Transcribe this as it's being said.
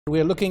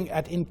We're looking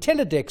at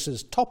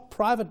Intelledex's top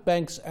private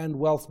banks and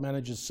wealth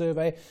managers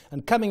survey,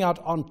 and coming out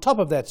on top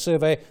of that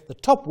survey, the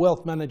top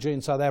wealth manager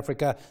in South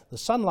Africa, the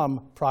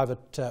Sanlam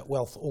Private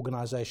Wealth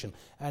Organization.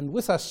 And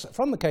with us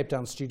from the Cape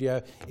Town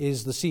studio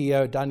is the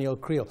CEO,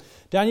 Kriel.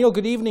 Daniel,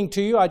 good evening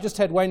to you. I just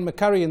had Wayne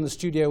McCurry in the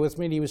studio with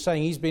me, and he was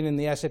saying he's been in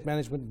the asset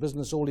management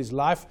business all his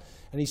life,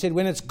 and he said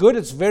when it's good,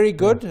 it's very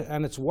good,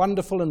 and it's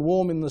wonderful and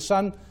warm in the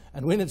sun,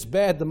 and when it's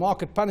bad, the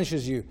market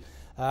punishes you.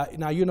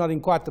 Now, you're not in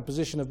quite the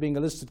position of being a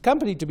listed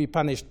company to be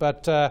punished,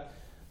 but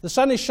the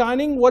sun is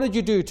shining. What did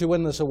you do to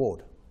win this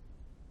award?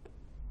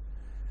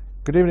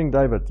 Good evening,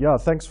 David. Yeah,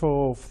 thanks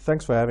for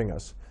having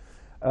us.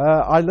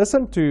 I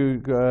listened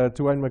to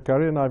Wayne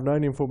McCurry, and I've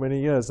known him for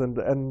many years,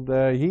 and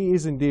he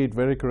is indeed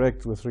very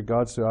correct with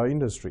regards to our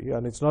industry.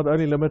 And it's not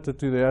only limited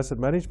to the asset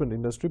management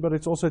industry, but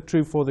it's also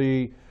true for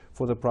the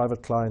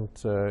private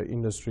client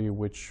industry,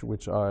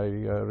 which I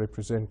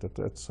represent at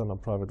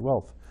Sanlam Private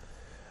Wealth.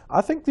 I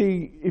think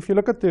if you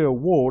look at the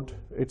award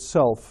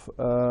itself,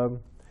 the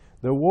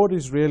award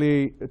is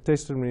really a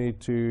testimony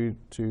to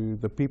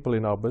the people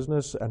in our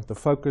business and the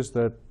focus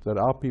that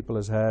our people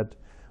has had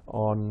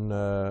on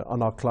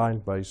our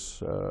client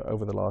base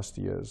over the last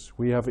years.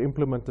 We have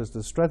implemented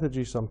the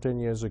strategy some 10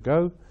 years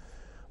ago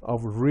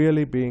of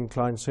really being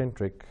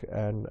client-centric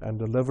and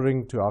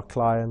delivering to our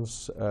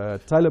clients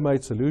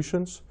tailor-made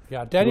solutions.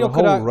 Yeah, Daniel,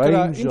 could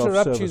I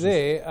interrupt you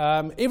there?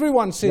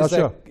 Everyone says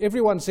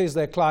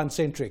they're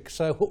client-centric.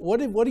 So what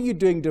are you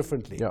doing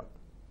differently? Yeah,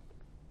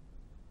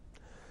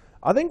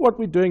 I think what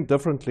we're doing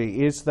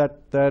differently is that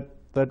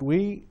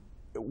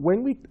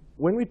when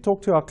we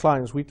talk to our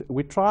clients,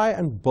 we try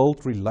and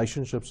build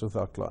relationships with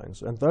our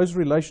clients, and those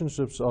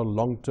relationships are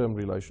long-term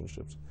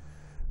relationships.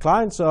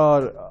 Clients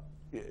are,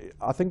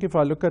 I think if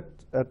I look at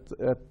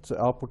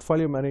our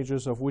portfolio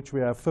managers, of which we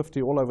have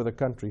 50 all over the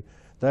country,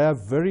 they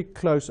have very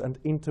close and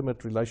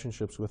intimate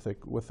relationships with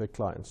their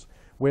clients,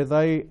 where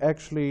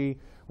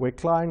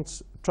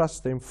clients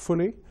trust them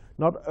fully,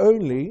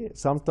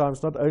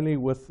 sometimes not only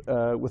with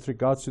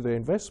regards to their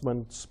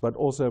investments, but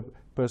also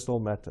personal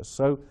matters.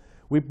 So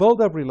we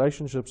build up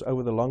relationships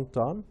over the long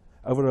time,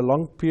 over a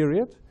long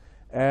period,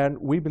 and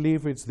we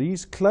believe it's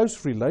these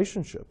close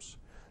relationships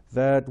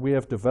that we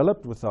have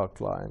developed with our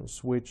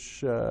clients,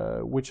 which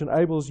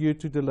enables you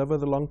to deliver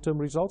the long-term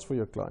results for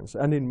your clients.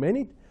 And in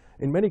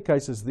many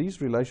cases, these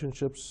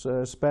relationships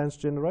spans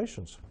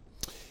generations.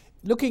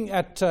 Looking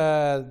at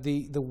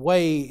the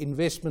way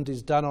investment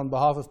is done on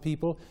behalf of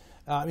people,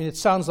 I mean, it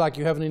sounds like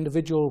you have an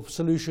individual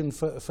solution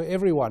for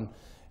everyone.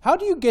 How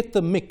do you get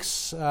the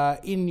mix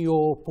in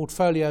your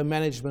portfolio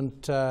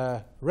management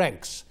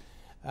ranks?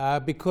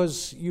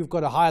 Because you've got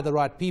to hire the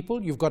right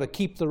people, you've got to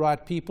keep the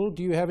right people.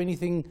 Do you have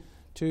anything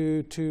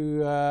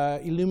to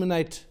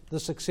illuminate the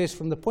success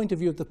from the point of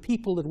view of the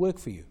people that work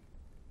for you?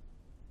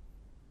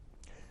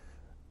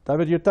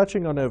 David, you're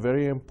touching on a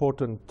very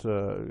important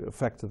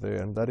factor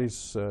there, and that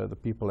is the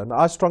people. And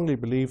I strongly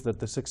believe that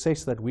the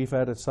success that we've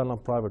had at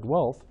Sanlam Private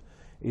Wealth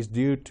is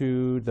due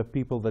to the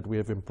people that we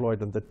have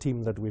employed and the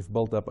team that we've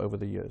built up over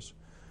the years.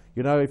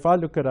 You know, if I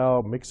look at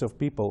our mix of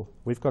people,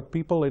 we've got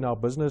people in our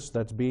business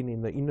that's been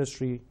in the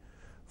industry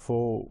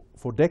for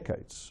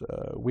decades.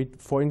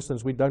 For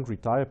instance, we don't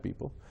retire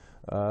people.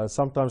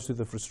 Sometimes to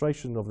the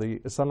frustration of the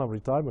Sanlam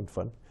Retirement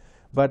Fund.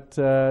 But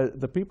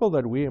the people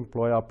that we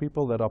employ are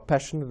people that are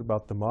passionate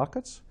about the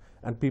markets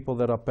and people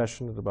that are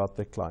passionate about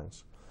their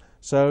clients.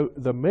 So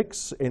the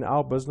mix in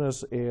our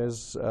business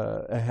is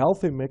a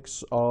healthy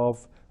mix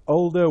of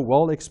older,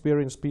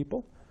 well-experienced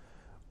people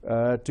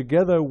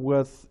together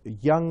with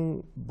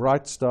young,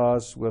 bright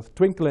stars with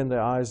twinkle in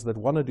their eyes that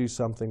want to do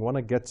something, want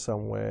to get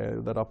somewhere,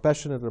 that are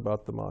passionate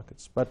about the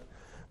markets.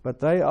 But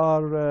they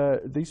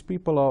are, these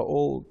people are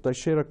all, they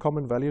share a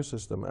common value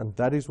system, and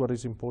that is what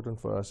is important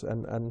for us.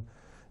 And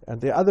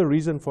the other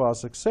reason for our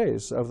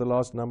success over the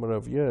last number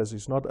of years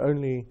is not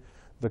only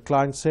the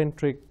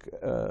client-centric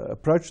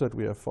approach that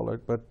we have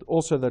followed, but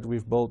also that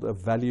we've built a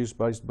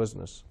values-based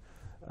business.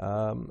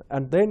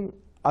 And then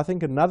I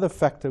think another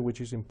factor which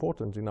is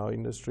important in our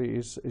industry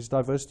is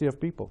diversity of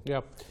people.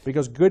 Yeah.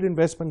 Because good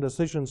investment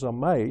decisions are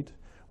made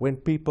when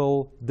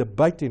people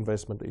debate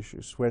investment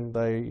issues, when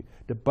they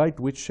debate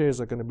which shares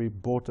are going to be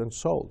bought and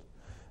sold,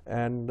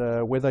 and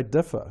where they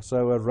differ.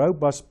 So a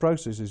robust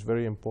process is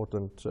very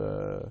important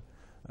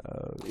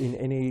in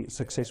any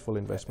successful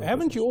investment.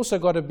 Haven't you also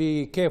got to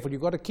be careful?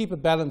 You've got to keep a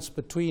balance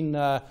between,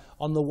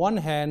 on the one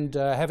hand,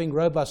 having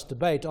robust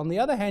debate. On the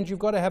other hand, you've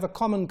got to have a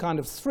common kind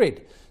of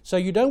thread. So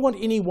you don't want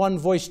any one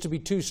voice to be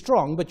too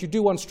strong, but you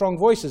do want strong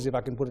voices, if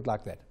I can put it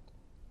like that.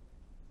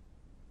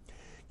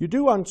 You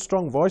do want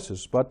strong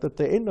voices, but at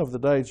the end of the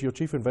day, it's your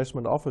chief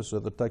investment officer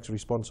that takes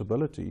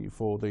responsibility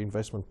for the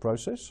investment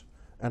process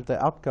and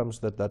the outcomes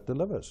that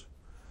delivers.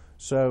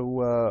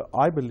 So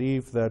I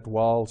believe that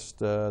whilst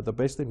the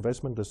best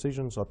investment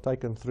decisions are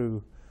taken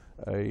through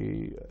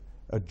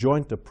a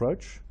joint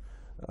approach,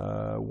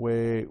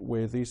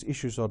 where these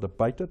issues are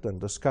debated and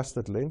discussed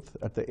at length,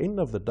 at the end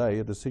of the day,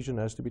 a decision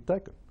has to be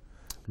taken.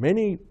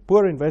 Many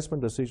poor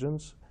investment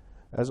decisions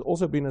has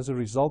also been as a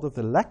result of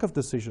the lack of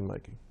decision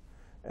making.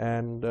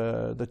 and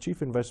the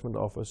Chief Investment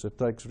Officer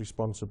takes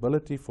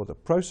responsibility for the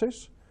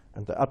process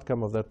and the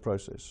outcome of that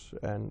process.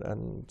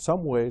 And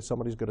somewhere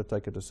somebody's got to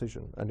take a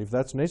decision. And if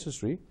that's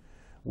necessary,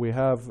 we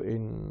have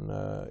in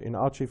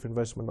our Chief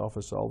Investment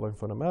Officer, Alwyn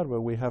van der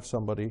Merwe, we have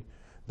somebody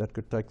that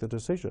could take the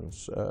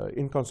decisions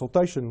in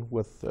consultation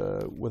with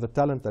the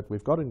talent that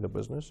we've got in the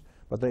business,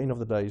 but at the end of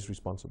the day, he's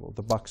responsible.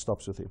 The buck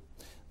stops with him.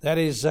 That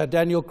is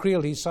Daniel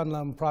Kriel, he's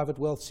Sanlam Private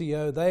Wealth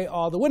CEO. They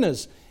are the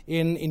winners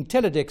in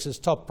Intelledex's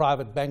Top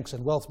Private Banks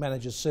and Wealth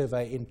Managers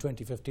Survey in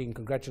 2015.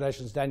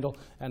 Congratulations, Daniel,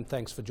 and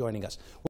thanks for joining us.